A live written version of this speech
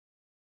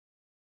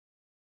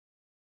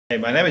Hey,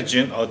 my name is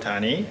Jun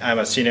Otani. I'm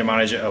a senior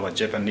manager of a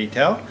Japan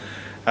retail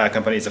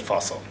company. It's a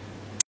Fossil.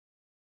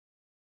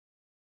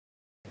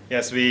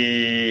 Yes,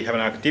 we have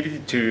an activity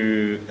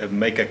to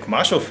make a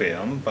commercial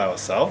film by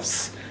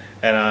ourselves,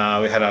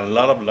 and we had a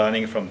lot of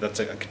learning from that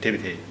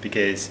activity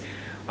because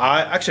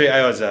I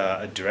was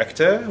a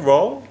director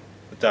role,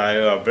 but I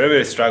was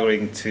very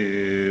struggling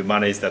to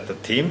manage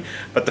that team.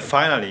 But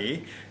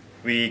finally,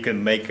 we could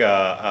make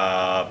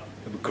a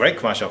great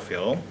commercial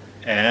film,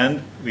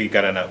 and we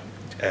got a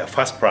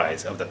first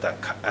prize of that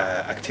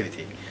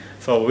activity.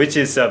 So, which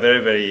is a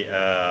very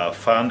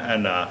fun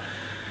and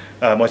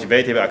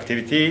motivative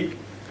activity.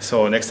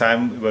 So next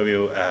time we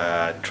will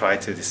try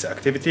to this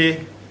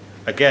activity.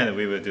 Again,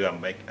 we will do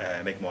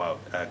make more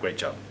great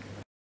job.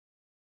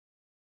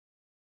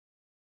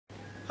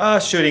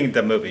 Shooting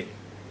the movie.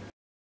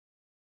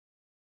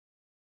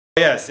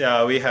 Yes,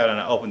 we have an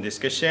open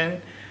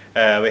discussion.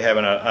 We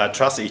have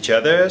trust each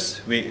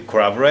others. We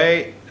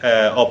collaborate.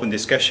 Open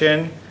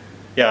discussion.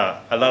 Yeah,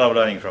 a lot of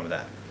learning from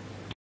that.